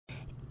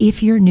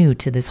if you're new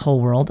to this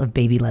whole world of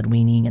baby-led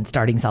weaning and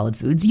starting solid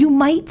foods, you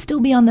might still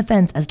be on the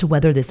fence as to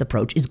whether this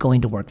approach is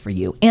going to work for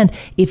you. And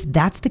if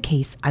that's the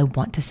case, I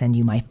want to send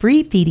you my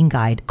free feeding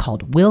guide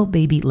called Will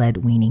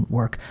Baby-Led Weaning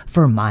Work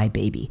for My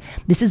Baby?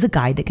 This is a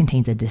guide that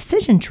contains a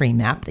decision tree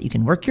map that you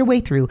can work your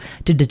way through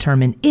to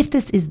determine if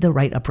this is the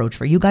right approach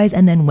for you guys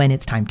and then when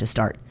it's time to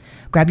start.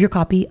 Grab your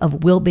copy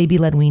of Will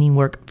Baby-Led Weaning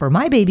Work for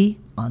My Baby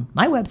on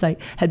my website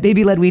at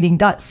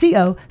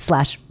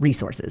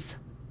babyledweaning.co/resources.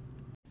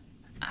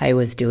 I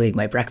was doing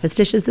my breakfast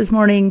dishes this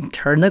morning,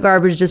 turned the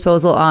garbage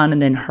disposal on, and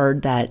then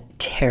heard that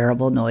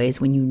terrible noise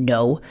when you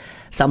know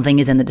something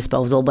is in the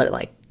disposal, but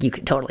like you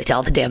could totally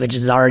tell the damage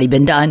has already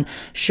been done.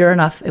 Sure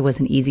enough, it was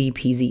an easy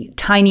peasy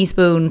tiny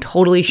spoon,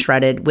 totally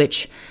shredded,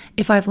 which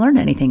if I've learned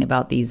anything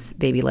about these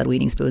baby-led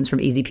weaning spoons from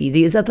Easy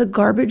Peasy is that the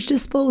garbage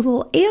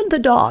disposal and the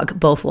dog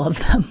both love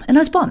them. And I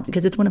was bummed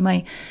because it's one of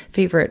my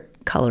favorite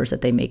colors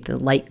that they make, the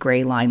light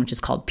gray line, which is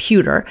called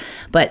pewter.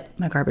 But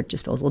my garbage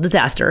disposal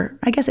disaster,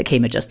 I guess it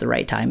came at just the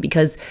right time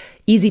because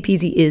Easy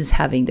Peasy is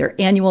having their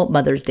annual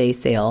Mother's Day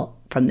sale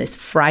from this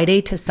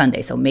Friday to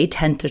Sunday, so May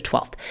 10th to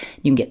 12th.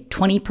 You can get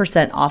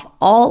 20% off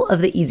all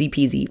of the Easy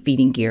Peasy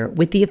feeding gear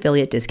with the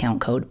affiliate discount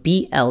code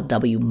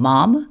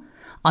BLWMOM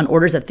on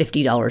orders of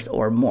 $50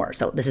 or more.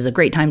 So this is a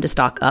great time to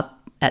stock up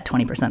at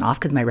 20% off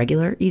because my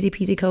regular Easy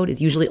Peasy code is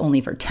usually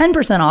only for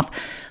 10% off.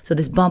 So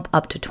this bump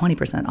up to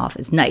 20% off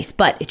is nice,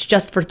 but it's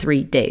just for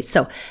 3 days.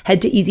 So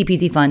head to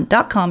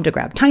easypeasyfun.com to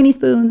grab tiny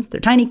spoons,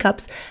 their tiny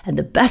cups, and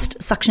the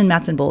best suction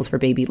mats and bowls for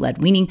baby-led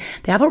weaning.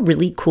 They have a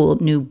really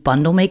cool new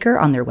bundle maker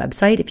on their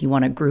website if you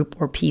want to group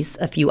or piece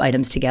a few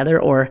items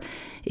together, or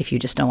if you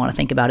just don't want to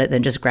think about it,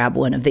 then just grab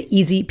one of the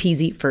Easy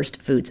Peasy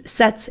First Foods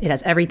sets. It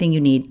has everything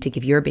you need to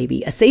give your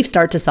baby a safe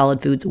start to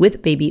solid foods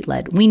with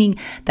baby-led weaning.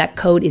 That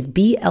code is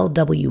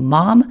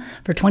BLWMOM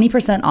for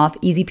 20% off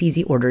Easy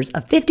Peasy orders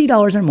of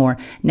 $50 or more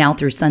now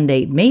through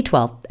Sunday, May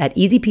 12th at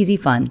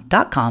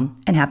easypeasyfun.com.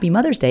 And happy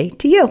Mother's Day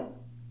to you.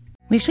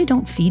 We actually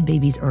don't feed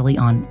babies early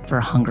on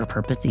for hunger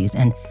purposes.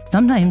 And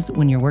sometimes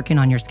when you're working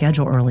on your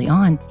schedule early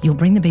on, you'll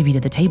bring the baby to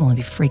the table and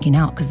be freaking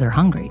out because they're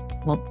hungry.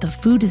 Well, the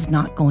food is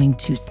not going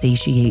to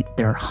satiate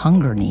their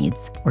hunger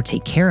needs or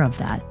take care of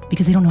that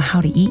because they don't know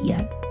how to eat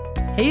yet.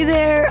 Hey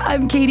there,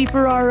 I'm Katie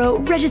Ferraro,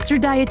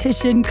 registered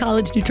dietitian,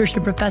 college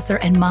nutrition professor,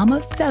 and mom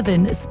of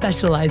 7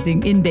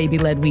 specializing in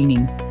baby-led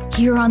weaning.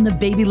 Here on the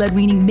Baby-Led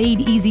Weaning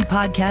Made Easy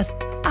podcast,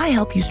 I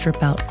help you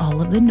strip out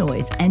all of the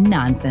noise and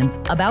nonsense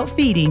about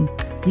feeding,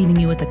 leaving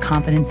you with the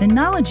confidence and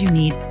knowledge you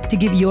need to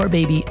give your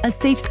baby a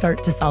safe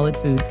start to solid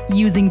foods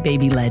using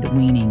baby-led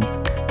weaning.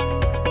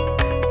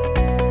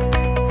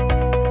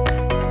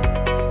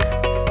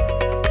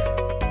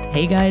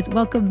 Hey guys,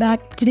 welcome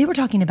back. Today we're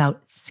talking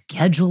about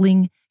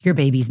scheduling your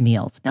baby's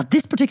meals. Now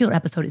this particular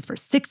episode is for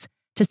 6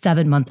 to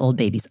 7-month-old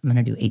babies. I'm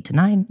going to do 8 to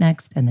 9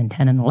 next, and then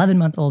 10 and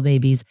 11-month-old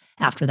babies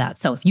after that.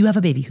 So if you have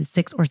a baby who's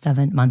 6 or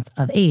 7 months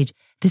of age,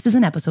 this is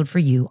an episode for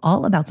you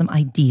all about some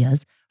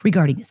ideas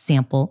regarding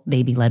sample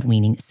baby-led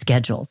weaning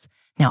schedules.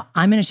 Now,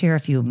 I'm going to share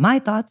a few of my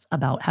thoughts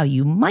about how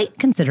you might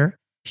consider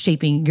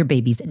shaping your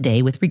baby's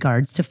day with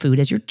regards to food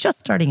as you're just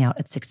starting out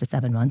at 6 to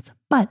 7 months.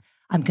 But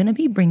I'm going to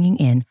be bringing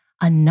in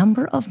a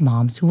number of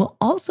moms who will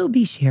also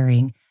be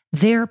sharing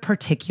their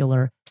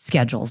particular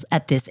schedules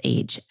at this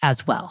age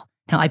as well.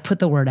 Now, I put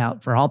the word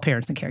out for all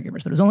parents and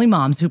caregivers, but it was only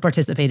moms who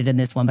participated in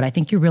this one. But I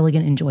think you're really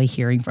going to enjoy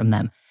hearing from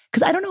them.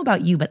 Because I don't know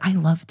about you, but I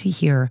love to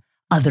hear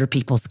other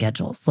people's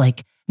schedules,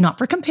 like not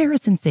for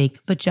comparison's sake,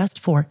 but just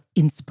for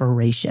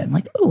inspiration.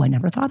 Like, oh, I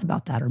never thought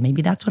about that, or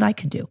maybe that's what I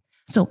could do.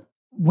 So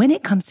when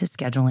it comes to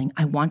scheduling,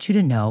 I want you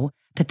to know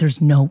that there's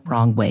no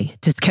wrong way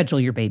to schedule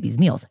your baby's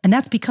meals. And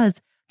that's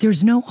because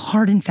there's no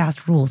hard and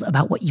fast rules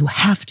about what you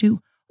have to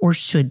or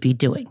should be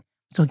doing.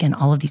 So again,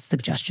 all of these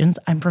suggestions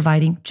I'm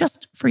providing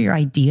just for your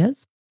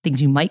ideas,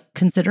 things you might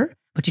consider,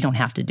 but you don't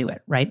have to do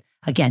it, right?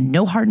 Again,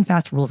 no hard and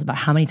fast rules about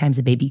how many times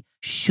a baby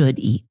should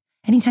eat.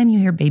 Anytime you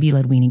hear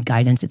baby-led weaning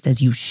guidance that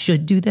says you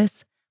should do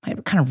this, my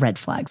kind of red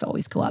flags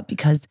always go up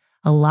because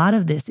a lot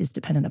of this is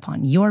dependent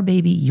upon your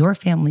baby, your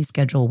family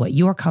schedule, what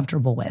you're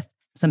comfortable with.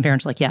 Some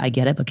parents are like, yeah, I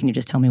get it, but can you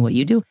just tell me what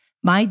you do?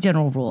 My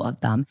general rule of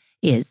thumb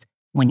is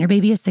when your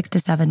baby is 6 to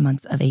 7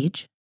 months of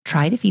age,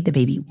 try to feed the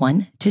baby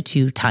 1 to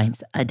 2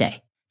 times a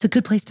day. It's a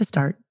good place to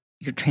start.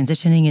 You're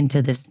transitioning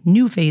into this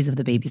new phase of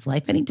the baby's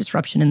life. Any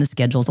disruption in the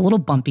schedule is a little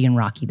bumpy and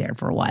rocky there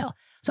for a while.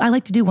 So I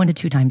like to do 1 to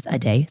 2 times a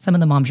day. Some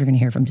of the moms you're going to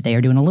hear from today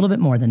are doing a little bit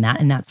more than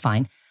that, and that's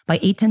fine. By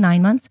 8 to 9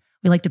 months,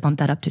 we like to bump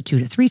that up to 2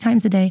 to 3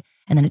 times a day.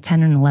 And then at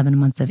 10 and 11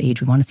 months of age,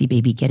 we want to see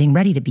baby getting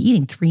ready to be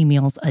eating 3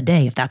 meals a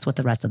day if that's what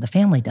the rest of the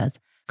family does.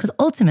 Because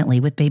ultimately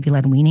with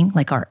baby-led weaning,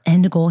 like our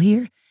end goal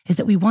here is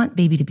that we want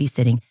baby to be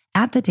sitting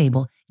at the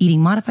table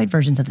eating modified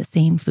versions of the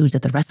same foods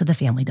that the rest of the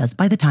family does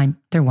by the time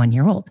they're 1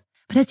 year old.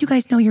 But as you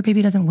guys know, your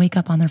baby doesn't wake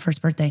up on their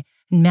first birthday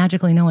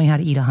magically knowing how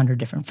to eat 100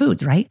 different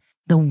foods, right?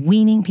 The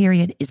weaning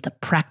period is the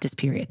practice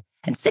period.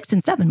 And 6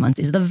 and 7 months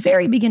is the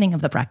very beginning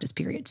of the practice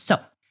period. So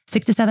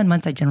 6 to 7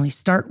 months, I generally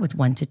start with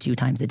 1 to 2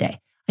 times a day.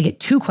 I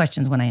get 2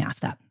 questions when I ask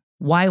that.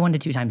 Why 1 to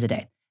 2 times a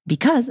day?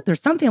 Because there's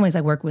some families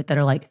I work with that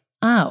are like,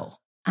 oh,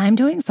 I'm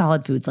doing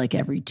solid foods like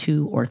every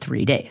 2 or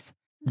 3 days.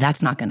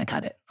 That's not going to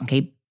cut it.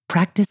 Okay.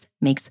 Practice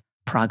makes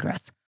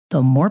progress.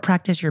 The more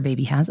practice your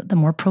baby has, the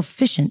more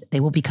proficient they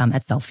will become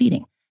at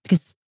self-feeding.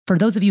 Because for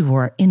those of you who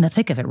are in the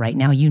thick of it right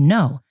now, you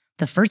know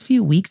the first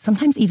few weeks,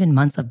 sometimes even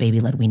months of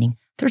baby-led weaning,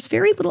 there's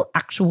very little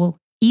actual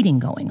eating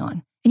going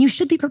on. And you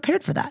should be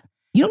prepared for that.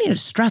 You don't need to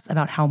stress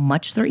about how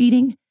much they're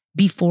eating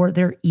before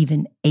they're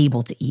even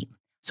able to eat.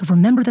 So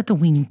remember that the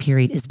weaning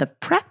period is the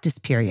practice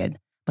period,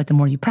 but the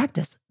more you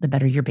practice, the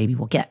better your baby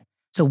will get.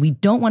 So we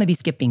don't want to be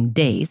skipping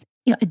days,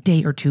 a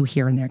day or two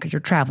here and there because you're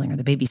traveling or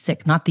the baby's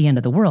sick, not the end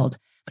of the world.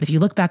 But if you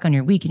look back on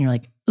your week and you're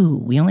like, ooh,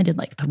 we only did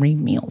like 3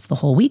 meals the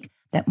whole week,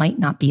 that might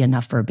not be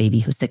enough for a baby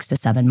who's 6 to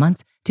 7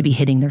 months to be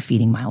hitting their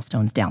feeding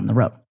milestones down the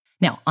road.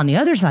 Now, on the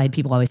other side,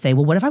 people always say,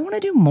 well, what if I want to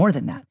do more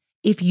than that?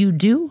 If you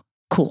do,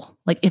 cool.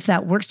 Like if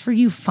that works for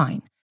you,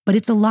 fine. But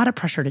it's a lot of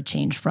pressure to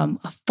change from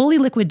a fully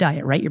liquid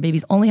diet, right? Your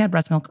baby's only had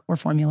breast milk or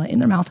formula in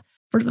their mouth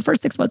for the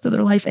first 6 months of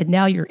their life. And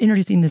now you're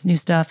introducing this new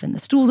stuff and the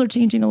stools are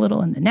changing a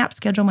little and the nap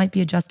schedule might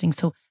be adjusting.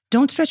 So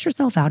don't stress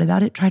yourself out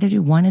about it. Try to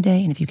do 1 a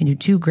day. And if you can do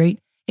 2, great.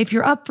 If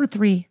you're up for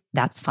 3,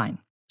 that's fine.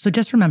 So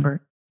just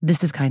remember,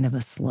 this is kind of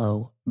a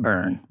slow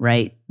burn,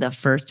 right? The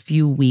first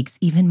few weeks,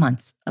 even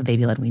months of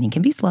baby-led weaning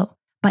can be slow,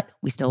 but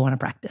we still want to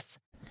practice.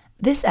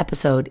 This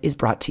episode is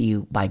brought to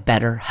you by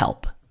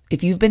BetterHelp.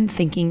 If you've been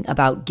thinking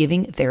about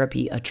giving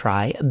therapy a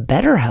try,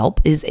 BetterHelp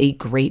is a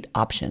great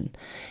option.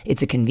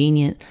 It's a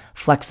convenient,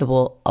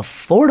 flexible,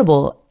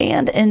 affordable,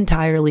 and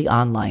entirely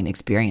online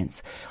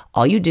experience.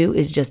 All you do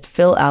is just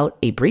fill out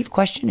a brief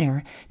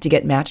questionnaire to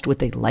get matched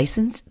with a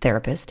licensed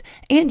therapist,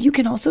 and you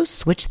can also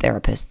switch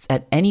therapists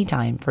at any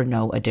time for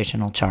no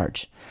additional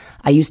charge.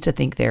 I used to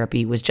think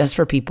therapy was just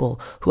for people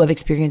who have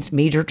experienced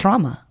major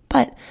trauma,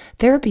 but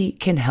therapy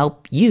can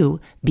help you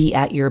be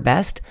at your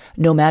best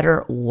no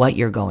matter what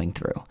you're going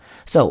through.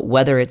 So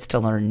whether it's to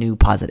learn new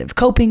positive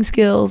coping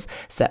skills,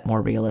 set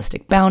more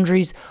realistic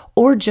boundaries,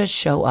 or just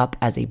show up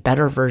as a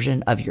better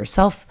version of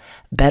yourself,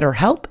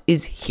 BetterHelp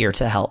is here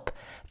to help.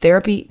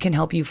 Therapy can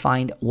help you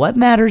find what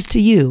matters to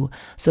you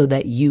so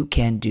that you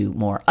can do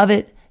more of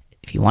it.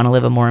 If you want to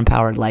live a more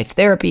empowered life,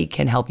 therapy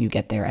can help you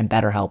get there and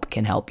BetterHelp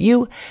can help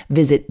you.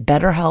 Visit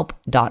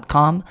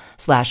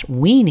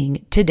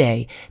betterhelp.com/weaning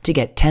today to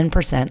get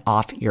 10%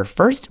 off your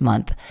first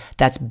month.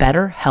 That's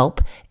BetterHelp,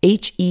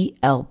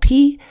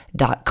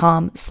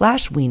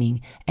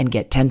 HELP.com/weaning and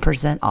get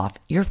 10% off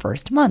your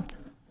first month.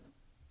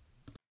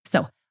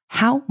 So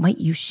how might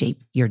you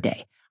shape your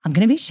day? I'm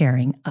going to be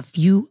sharing a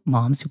few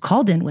moms who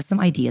called in with some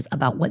ideas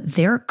about what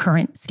their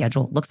current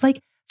schedule looks like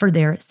for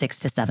their 6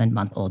 to 7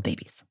 month old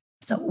babies.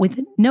 So with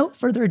no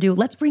further ado,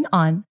 let's bring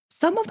on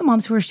some of the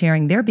moms who are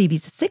sharing their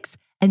babies' 6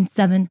 and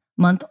 7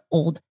 month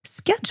old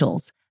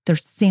schedules, their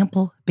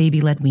sample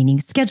baby-led weaning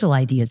schedule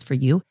ideas for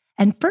you.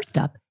 And first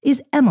up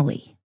is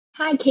Emily.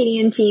 Hi, Katie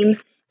and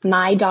team.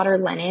 My daughter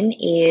Lennon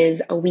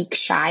is a week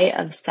shy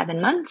of 7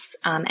 months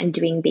and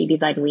doing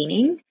baby-led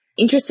weaning.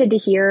 Interested to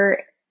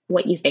hear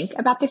what you think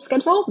about this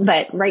schedule,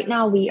 but right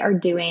now we are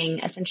doing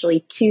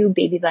essentially 2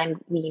 baby-led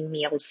wean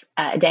meals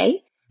a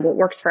day. What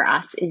works for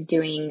us is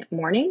doing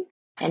morning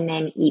and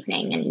then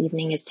evening. And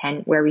evening is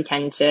where we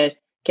tend to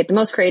get the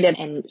most creative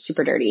and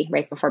super dirty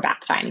right before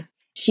bath time.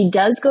 She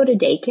does go to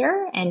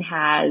daycare and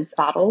has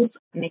bottles.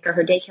 Mika,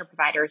 her daycare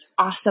provider, is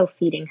also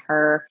feeding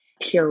her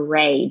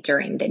puree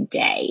during the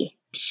day.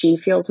 She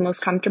feels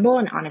most comfortable.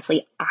 And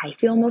honestly, I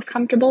feel most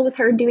comfortable with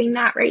her doing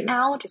that right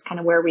now, just kind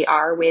of where we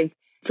are with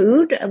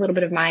food, a little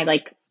bit of my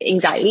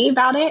anxiety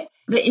about it,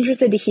 but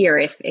interested to hear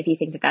if you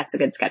think that that's a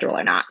good schedule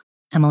or not.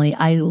 Emily,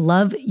 I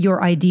love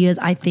your ideas.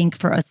 I think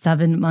for a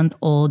 7 month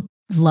old,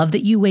 love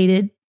that you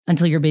waited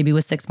until your baby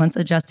was 6 months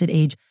adjusted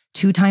age.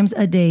 2 times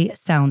a day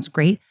sounds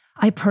great.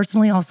 I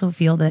personally also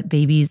feel that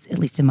babies, at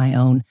least in my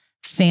own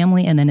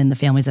family and then in the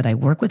families that I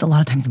work with, a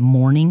lot of times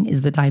morning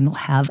is the time they'll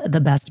have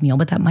the best meal,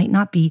 but that might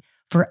not be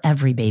for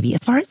every baby.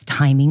 As far as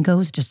timing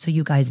goes, just so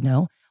you guys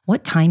know,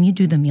 what time you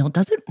do the meal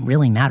doesn't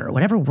really matter,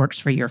 whatever works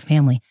for your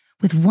family,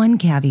 with one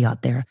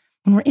caveat there.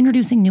 When we're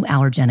introducing new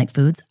allergenic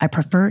foods, I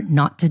prefer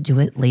not to do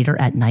it later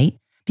at night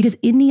because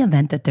in the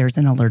event that there's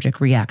an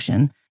allergic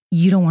reaction,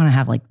 you don't want to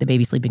have the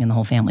baby sleeping and the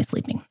whole family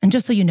sleeping. And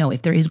just so you know,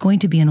 if there is going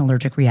to be an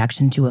allergic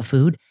reaction to a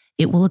food,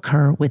 it will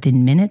occur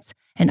within minutes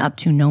and up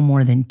to no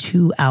more than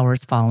 2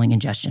 hours following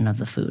ingestion of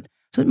the food.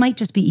 So it might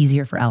just be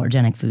easier for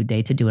allergenic food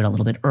day to do it a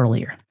little bit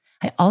earlier.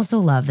 I also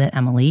love that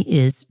Emily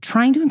is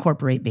trying to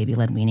incorporate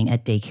baby-led weaning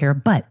at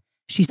daycare, but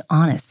she's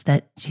honest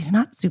that she's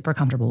not super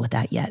comfortable with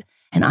that yet.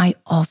 And I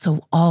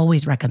also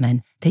always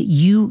recommend that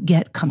you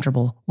get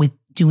comfortable with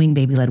doing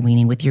baby-led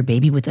weaning with your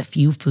baby with a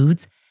few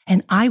foods.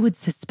 And I would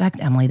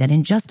suspect, Emily, that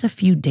in just a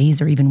few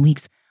days or even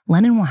weeks,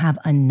 Lennon will have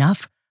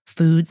enough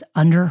foods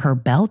under her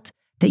belt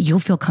that you'll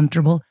feel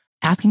comfortable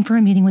asking for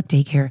a meeting with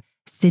daycare,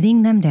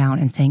 sitting them down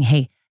and saying,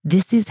 hey,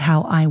 this is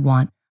how I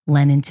want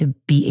Lennon to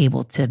be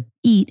able to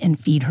eat and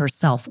feed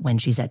herself when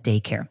she's at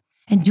daycare.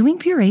 And doing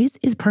purees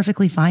is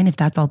perfectly fine if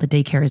that's all the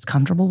daycare is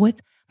comfortable with.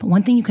 But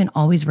one thing you can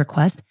always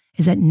request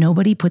is that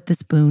nobody put the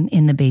spoon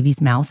in the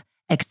baby's mouth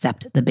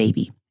except the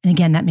baby. And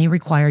again, that may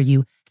require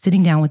you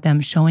sitting down with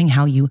them, showing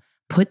how you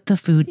put the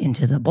food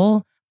into the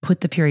bowl, put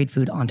the pureed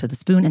food onto the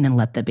spoon, and then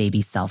let the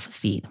baby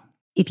self-feed.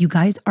 If you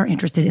guys are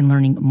interested in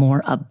learning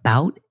more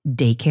about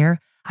daycare,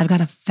 I've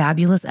got a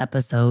fabulous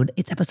episode.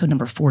 It's episode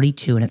number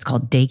 42, and it's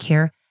called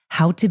Daycare,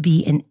 How to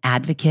Be an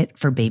Advocate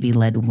for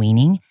Baby-Led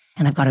Weaning.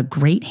 And I've got a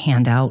great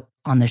handout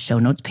on the show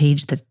notes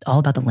page that's all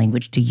about the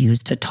language to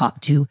use to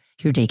talk to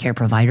your daycare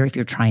provider if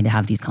you're trying to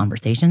have these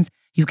conversations.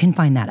 You can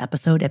find that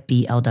episode at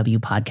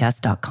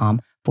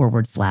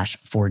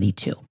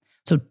blwpodcast.com/42.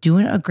 So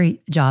doing a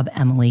great job,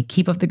 Emily.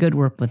 Keep up the good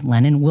work with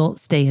Lennon. We'll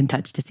stay in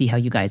touch to see how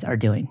you guys are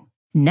doing.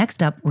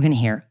 Next up, we're going to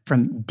hear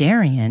from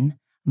Darian,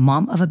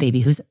 mom of a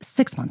baby who's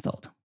 6 months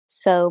old.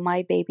 So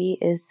my baby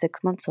is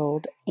 6 months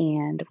old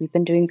and we've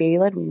been doing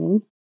baby-led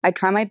weaning. I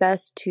try my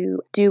best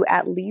to do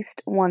at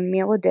least one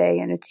meal a day,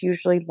 and it's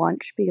usually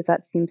lunch because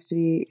that seems to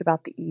be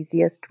about the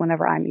easiest.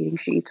 Whenever I'm eating,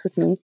 she eats with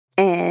me.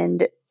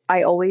 And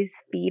I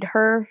always feed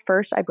her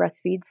first. I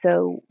breastfeed,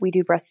 so we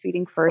do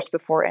breastfeeding first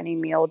before any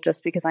meal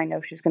just because I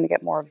know she's going to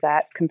get more of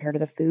that compared to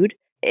the food.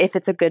 If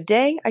it's a good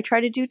day, I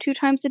try to do 2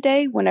 times a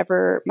day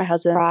whenever my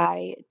husband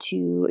try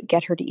to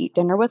get her to eat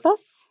dinner with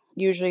us.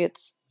 Usually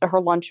it's her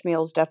lunch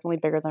meal is definitely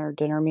bigger than her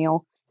dinner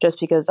meal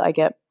just because I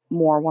get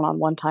more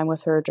one-on-one time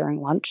with her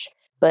during lunch.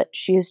 But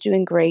she is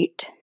doing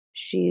great.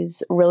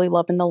 She's really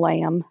loving the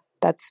lamb.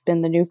 That's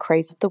been the new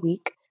craze of the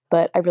week.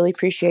 But I really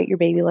appreciate your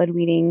baby-led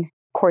weaning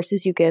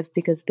courses you give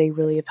because they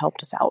really have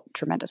helped us out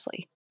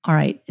tremendously. All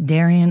right,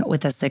 Darian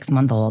with a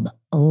 6-month-old.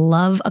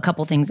 Love a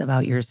couple things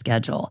about your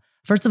schedule.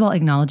 First of all,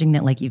 acknowledging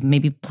that you've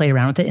maybe played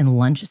around with it and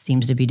lunch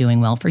seems to be doing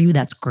well for you.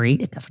 That's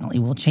great. It definitely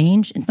will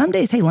change. And some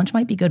days, hey, lunch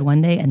might be good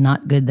one day and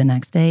not good the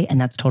next day.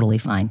 And that's totally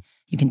fine.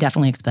 You can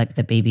definitely expect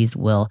that babies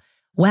will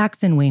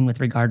wax and wane with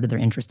regard to their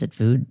interested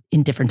food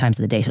in different times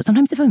of the day. So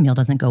sometimes if a meal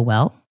doesn't go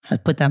well,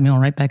 put that meal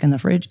right back in the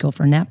fridge, go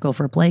for a nap, go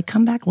for a play,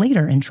 come back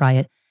later and try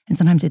it. And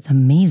sometimes it's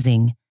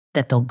amazing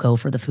that they'll go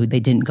for the food they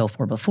didn't go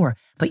for before,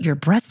 but you're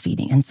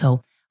breastfeeding. And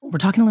so we're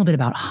talking a little bit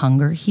about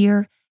hunger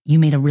here. You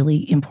made a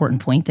really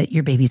important point that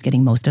your baby's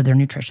getting most of their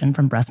nutrition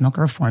from breast milk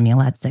or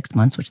formula at 6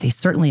 months, which they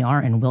certainly are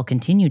and will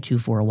continue to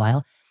for a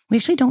while. We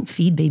actually don't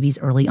feed babies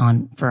early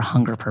on for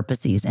hunger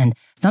purposes. And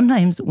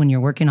sometimes when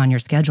you're working on your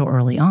schedule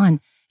early on,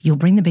 you'll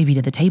bring the baby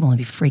to the table and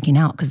be freaking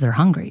out because they're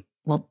hungry.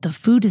 Well, the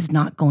food is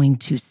not going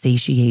to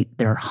satiate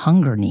their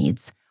hunger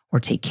needs or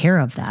take care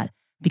of that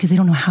because they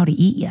don't know how to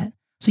eat yet.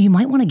 So you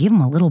might want to give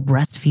them a little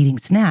breastfeeding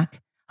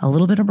snack, a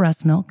little bit of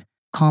breast milk,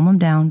 calm them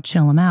down,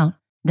 chill them out.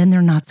 Then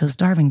they're not so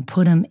starving.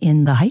 Put them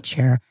in the high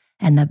chair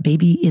and the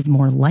baby is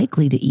more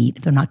likely to eat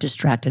if they're not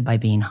distracted by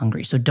being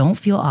hungry. So don't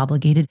feel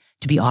obligated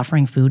to be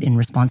offering food in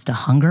response to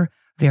hunger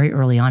very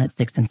early on at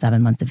 6 and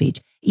 7 months of age.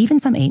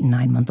 Even some 8 and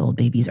 9 month old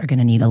babies are going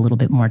to need a little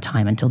bit more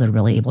time until they're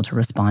really able to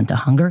respond to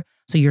hunger.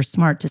 So you're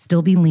smart to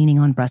still be leaning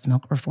on breast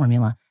milk or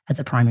formula as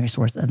a primary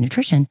source of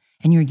nutrition.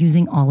 And you're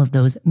using all of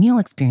those meal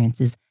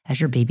experiences as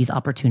your baby's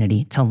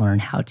opportunity to learn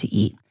how to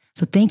eat.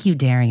 So thank you,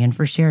 Darian,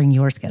 for sharing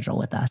your schedule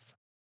with us.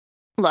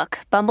 Look,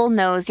 Bumble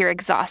knows you're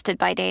exhausted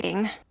by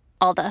dating.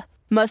 All the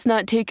must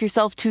not take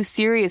yourself too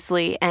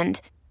seriously and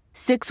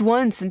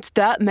 6'1" since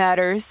that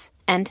matters.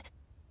 And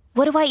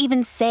what do I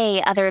even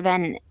say other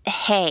than,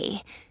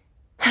 hey?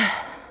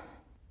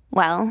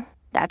 Well,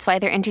 that's why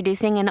they're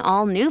introducing an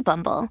all-new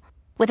Bumble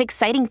with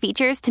exciting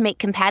features to make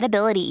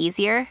compatibility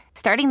easier,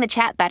 starting the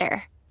chat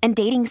better, and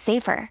dating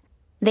safer.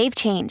 They've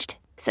changed,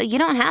 so you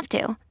don't have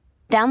to.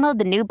 Download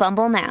the new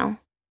Bumble now.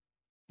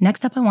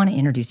 Next up, I want to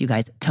introduce you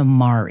guys to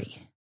Mari.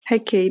 Hi,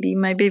 Katie.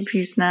 My baby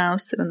is now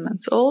 7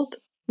 months old.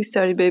 We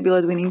started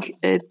baby-led weaning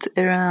at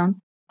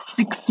around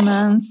 6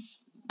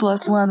 months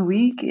plus 1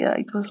 week. Yeah,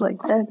 it was like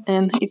that.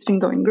 And it's been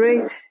going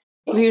great.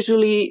 We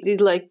usually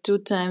did 2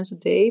 times a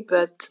day,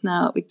 but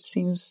now it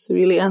seems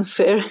really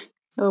unfair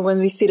when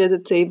we sit at the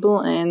table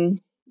and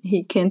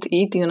he can't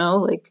eat,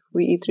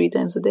 we eat 3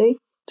 times a day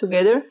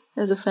together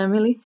as a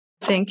family.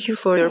 Thank you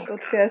for your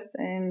podcast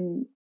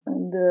and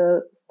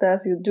the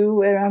stuff you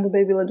do around the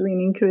baby-led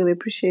weaning. Really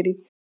appreciate it.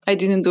 I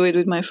didn't do it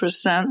with my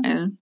first son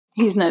and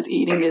he's not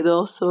eating at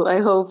all. So I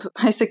hope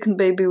my second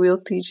baby will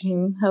teach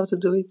him how to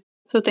do it.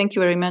 So thank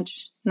you very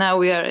much. Now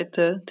we are at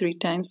the 3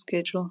 times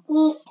schedule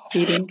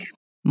feeding.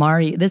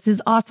 Mari, this is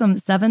awesome.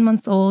 7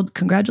 months old.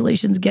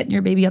 Congratulations getting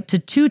your baby up to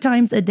 2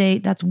 times a day.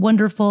 That's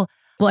wonderful.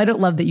 Well, I don't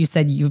love that you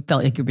said you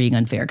felt like you're being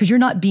unfair because you're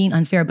not being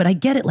unfair, but I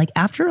get it.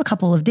 After a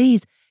couple of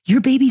days,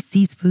 your baby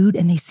sees food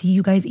and they see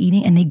you guys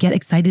eating and they get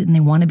excited and they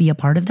want to be a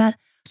part of that.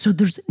 So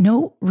there's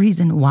no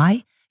reason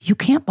why you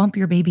can't bump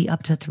your baby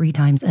up to 3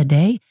 times a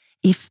day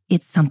if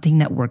it's something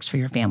that works for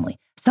your family.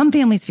 Some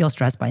families feel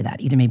stressed by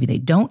that. Either maybe they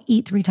don't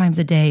eat 3 times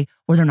a day,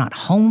 or they're not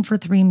home for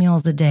 3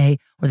 meals a day,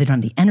 or they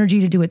don't have the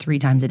energy to do it 3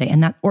 times a day.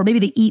 Or maybe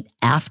they eat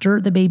after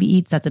the baby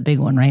eats. That's a big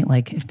one, right?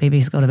 If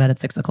babies go to bed at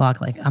 6 o'clock,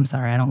 I'm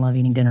sorry, I don't love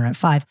eating dinner at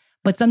 5.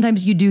 But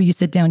sometimes you do, you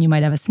sit down, you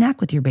might have a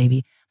snack with your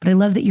baby. But I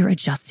love that you're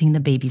adjusting the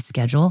baby's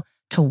schedule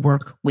to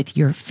work with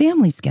your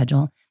family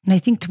schedule. And I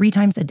think 3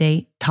 times a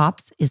day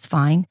tops is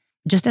fine.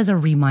 Just as a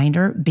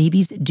reminder,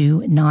 babies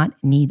do not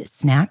need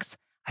snacks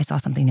I saw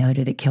something the other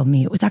day that killed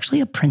me. It was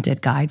actually a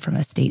printed guide from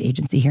a state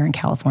agency here in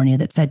California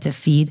that said to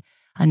feed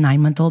a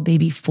 9-month-old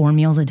baby 4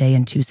 meals a day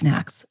and 2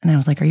 snacks. And I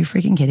was like, are you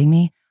freaking kidding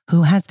me?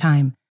 Who has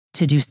time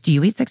to do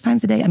you eat 6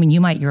 times a day? I mean,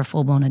 you might, you're a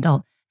full-blown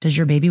adult. Does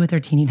your baby with their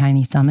teeny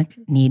tiny stomach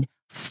need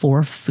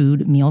 4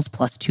 food meals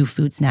plus 2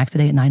 food snacks a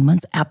day at 9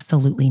 months?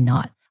 Absolutely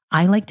not.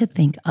 I like to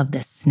think of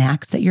the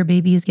snacks that your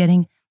baby is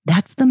getting.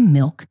 That's the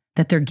milk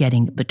that they're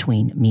getting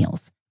between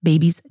meals.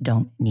 Babies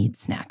don't need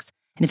snacks.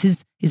 And if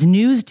this is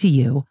news to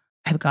you,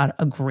 I've got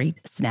a great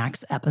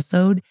snacks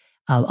episode.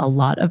 A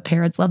lot of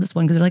parents love this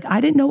one because they're like,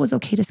 I didn't know it was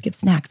okay to skip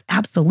snacks.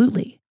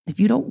 Absolutely. If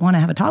you don't want to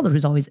have a toddler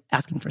who's always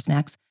asking for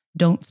snacks,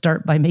 don't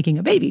start by making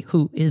a baby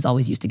who is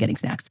always used to getting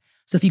snacks.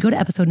 So if you go to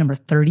episode number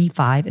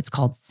 35, it's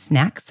called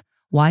Snacks,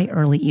 Why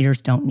Early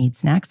Eaters Don't Need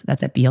Snacks.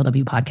 That's at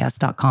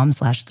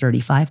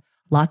blwpodcast.com/35.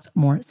 Lots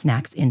more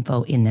snacks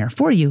info in there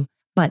for you.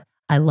 But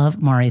I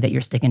love, Mari, that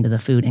you're sticking to the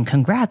food, and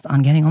congrats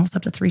on getting almost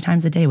up to 3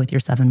 times a day with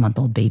your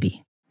 7-month-old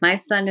baby. My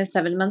son is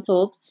 7 months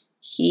old.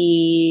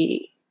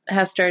 He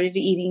has started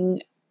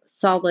eating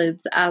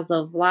solids as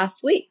of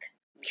last week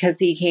because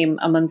he came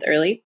a month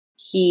early.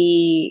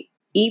 He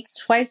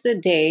eats twice a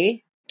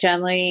day.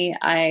 Generally,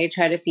 I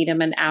try to feed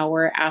him an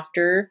hour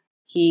after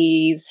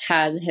he's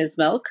had his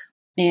milk,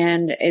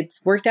 and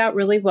it's worked out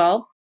really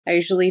well. I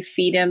usually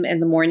feed him in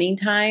the morning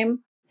time,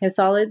 his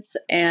solids,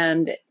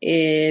 and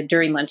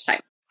during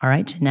lunchtime. All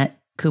right, Jeanette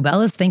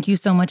Kubelis, thank you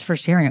so much for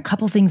sharing. A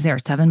couple things there.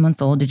 7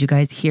 months old. Did you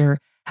guys hear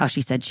how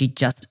she said she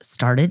just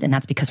started? And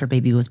that's because her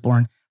baby was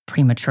born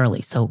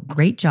prematurely. So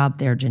great job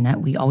there,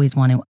 Jeanette. We always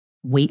want to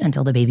wait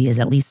until the baby is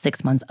at least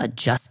 6 months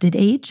adjusted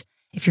age.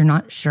 If you're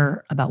not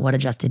sure about what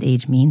adjusted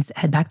age means,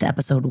 head back to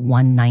episode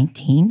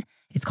 119.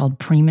 It's called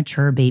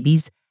Premature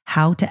Babies,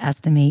 How to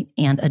Estimate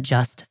and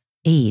Adjust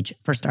Age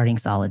for Starting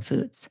Solid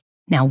Foods.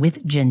 Now,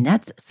 with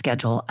Jeanette's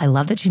schedule, I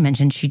love that she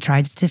mentioned she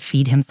tries to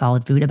feed him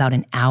solid food about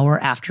an hour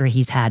after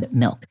he's had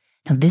milk.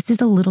 Now, this is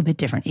a little bit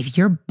different. If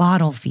you're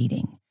bottle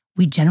feeding,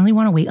 we generally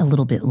want to wait a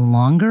little bit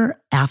longer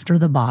after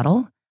the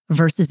bottle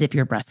versus if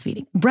you're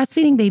breastfeeding.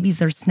 Breastfeeding babies,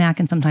 they're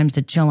snacking sometimes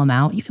to chill them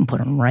out. You can put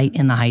them right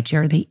in the high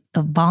chair. The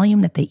volume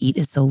that they eat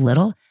is so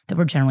little that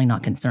we're generally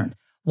not concerned.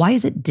 Why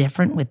is it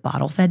different with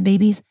bottle-fed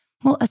babies?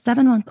 Well, a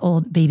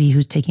 7-month-old baby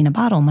who's taking a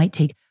bottle might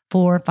take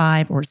 4,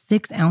 5, or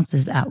 6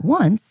 ounces at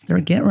once. They're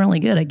getting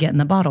really good at getting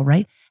the bottle,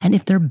 right? And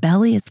if their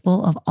belly is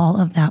full of all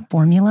of that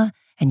formula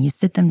and you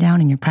sit them down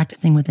and you're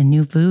practicing with a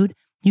new food,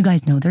 you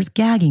guys know there's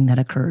gagging that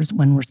occurs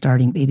when we're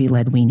starting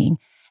baby-led weaning.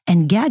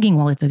 And gagging,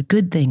 while it's a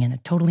good thing and a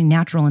totally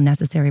natural and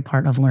necessary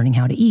part of learning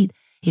how to eat,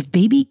 if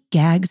baby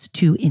gags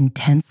too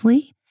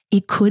intensely,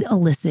 it could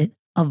elicit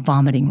a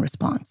vomiting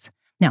response.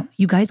 Now,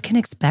 you guys can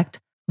expect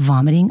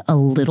vomiting a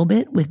little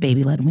bit with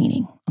baby-led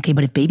weaning. Okay,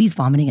 but if baby's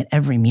vomiting at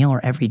every meal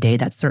or every day,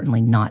 that's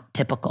certainly not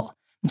typical.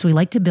 And so we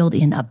like to build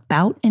in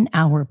about an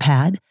hour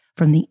pad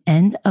from the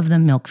end of the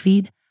milk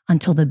feed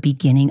until the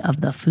beginning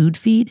of the food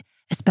feed,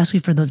 especially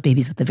for those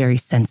babies with a very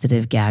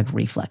sensitive gag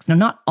reflex. Now,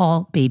 not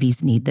all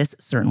babies need this.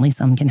 Certainly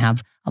some can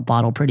have a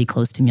bottle pretty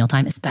close to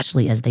mealtime,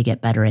 especially as they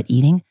get better at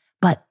eating.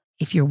 But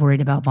if you're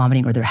worried about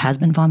vomiting or there has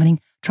been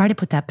vomiting, try to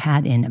put that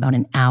pad in about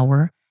an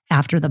hour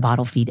after the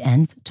bottle feed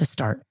ends to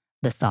start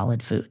the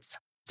solid foods.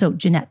 So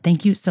Jeanette,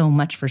 thank you so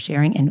much for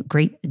sharing, and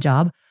great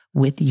job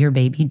with your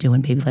baby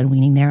doing baby-led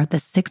weaning there at the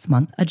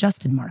 6-month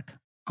adjusted mark.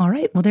 All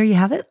right, well, there you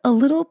have it. A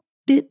little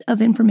bit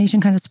of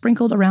information kind of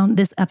sprinkled around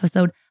this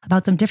episode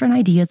about some different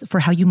ideas for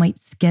how you might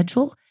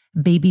schedule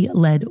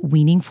baby-led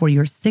weaning for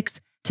your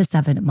 6 to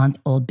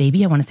 7-month-old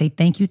baby. I want to say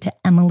thank you to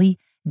Emily,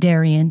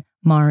 Darian,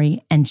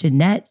 Mari, and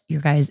Jeanette.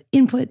 Your guys'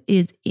 input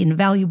is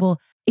invaluable.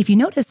 If you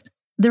noticed,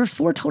 there's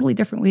 4 totally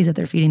different ways that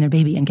they're feeding their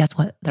baby. And guess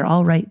what? They're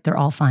all right. They're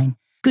all fine.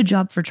 Good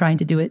job for trying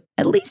to do it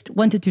at least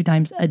 1 to 2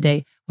 times a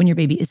day when your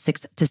baby is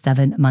 6 to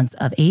 7 months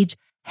of age.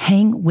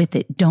 Hang with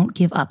it. Don't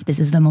give up. This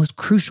is the most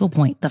crucial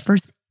point. The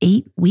first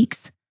 8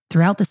 weeks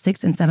throughout the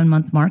 6 and 7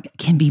 month mark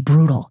can be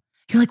brutal.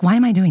 You're like, why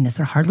am I doing this?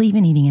 They're hardly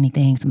even eating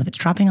anything. Some of it's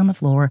dropping on the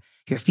floor.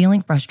 You're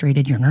feeling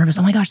frustrated. You're nervous.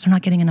 Oh my gosh, they're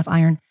not getting enough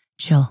iron.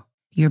 Chill.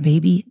 Your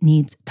baby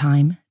needs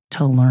time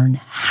to learn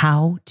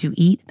how to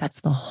eat.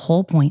 That's the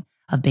whole point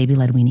of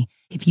baby-led weaning.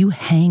 If you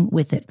hang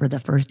with it for the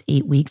first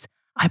 8 weeks,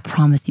 I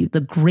promise you, the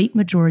great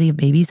majority of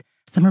babies,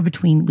 somewhere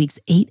between weeks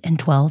 8 and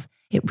 12,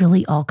 it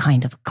really all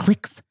kind of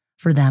clicks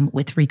for them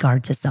with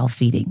regard to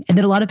self-feeding. And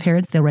then a lot of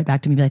parents, they'll write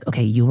back to me and be like,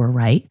 okay, you were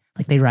right.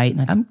 Like they write, and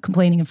like, I'm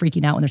complaining and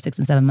freaking out when they're 6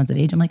 and 7 months of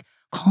age. I'm like,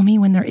 call me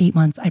when they're 8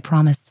 months. I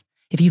promise.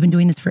 If you've been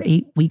doing this for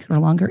 8 weeks or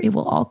longer, it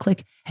will all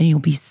click and you'll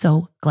be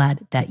so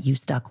glad that you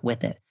stuck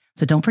with it.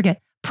 So don't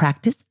forget,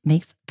 practice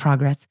makes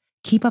progress.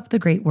 Keep up the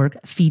great work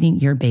feeding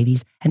your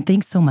babies. And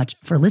thanks so much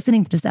for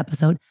listening to this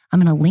episode. I'm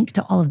going to link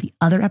to all of the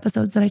other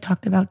episodes that I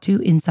talked about too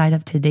inside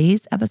of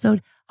today's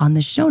episode on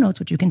the show notes,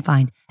 which you can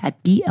find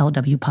at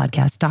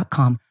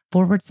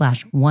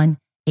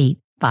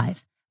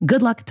blwpodcast.com/185.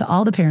 Good luck to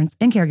all the parents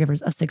and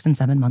caregivers of 6 and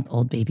 7 month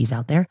old babies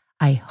out there.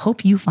 I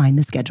hope you find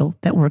the schedule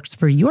that works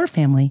for your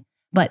family.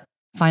 But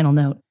final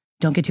note,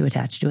 don't get too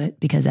attached to it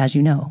because as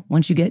you know,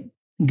 once you get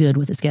good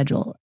with a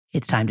schedule,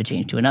 it's time to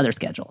change to another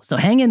schedule. So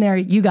hang in there.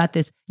 You got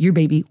this. Your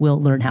baby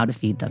will learn how to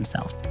feed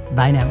themselves.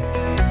 Bye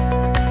now.